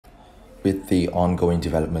With the ongoing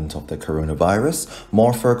development of the coronavirus,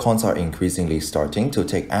 more furcons are increasingly starting to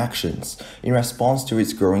take actions in response to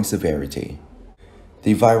its growing severity.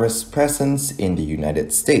 The virus presence in the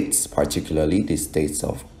United States, particularly the states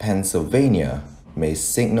of Pennsylvania, may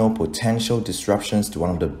signal potential disruptions to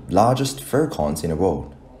one of the largest furcons in the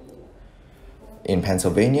world. In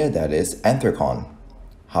Pennsylvania, that is Anthracon.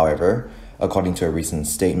 However, according to a recent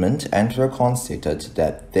statement, Anthracon stated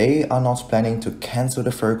that they are not planning to cancel the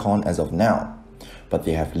Furcon as of now, but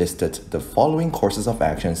they have listed the following courses of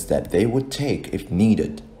actions that they would take if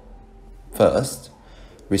needed. First,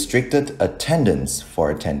 restricted attendance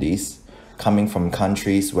for attendees coming from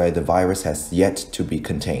countries where the virus has yet to be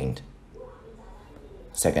contained.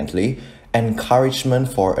 Secondly,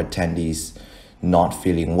 encouragement for attendees not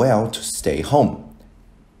feeling well to stay home.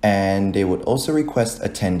 And they would also request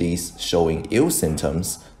attendees showing ill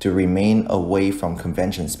symptoms to remain away from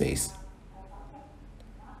convention space.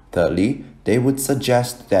 Thirdly, they would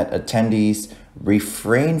suggest that attendees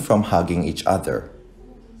refrain from hugging each other.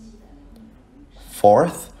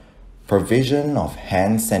 Fourth, provision of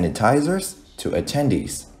hand sanitizers to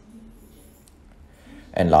attendees.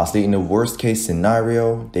 And lastly, in the worst case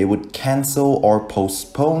scenario, they would cancel or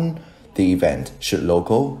postpone the event should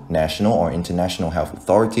local, national, or international health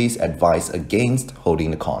authorities advise against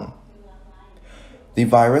holding the con. The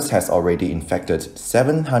virus has already infected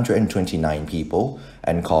 729 people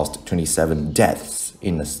and caused 27 deaths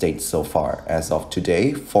in the state so far as of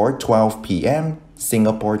today, 4:12 p.m.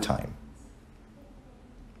 Singapore time.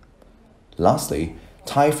 Lastly,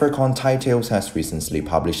 Thai Furcon Thai Tales has recently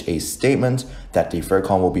published a statement that the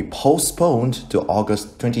Furcon will be postponed to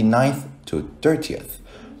August 29th to 30th.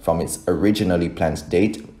 From its originally planned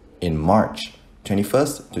date in March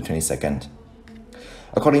 21st to 22nd.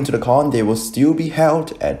 According to the con, they will still be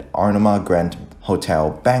held at Arnama Grand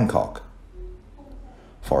Hotel, Bangkok.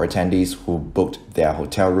 For attendees who booked their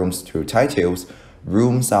hotel rooms through Thai Tales,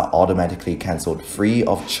 rooms are automatically cancelled free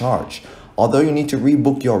of charge, although you need to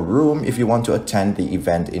rebook your room if you want to attend the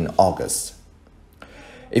event in August.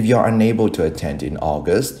 If you are unable to attend in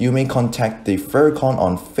August, you may contact the Furcon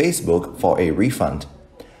on Facebook for a refund.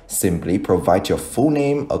 Simply provide your full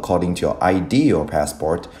name according to your ID or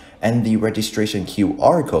passport and the registration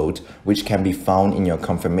QR code, which can be found in your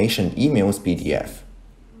confirmation email's PDF.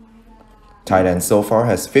 Thailand so far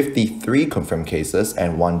has 53 confirmed cases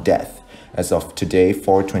and 1 death as of today,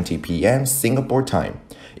 4:20 p.m. Singapore time,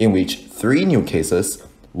 in which 3 new cases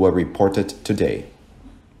were reported today.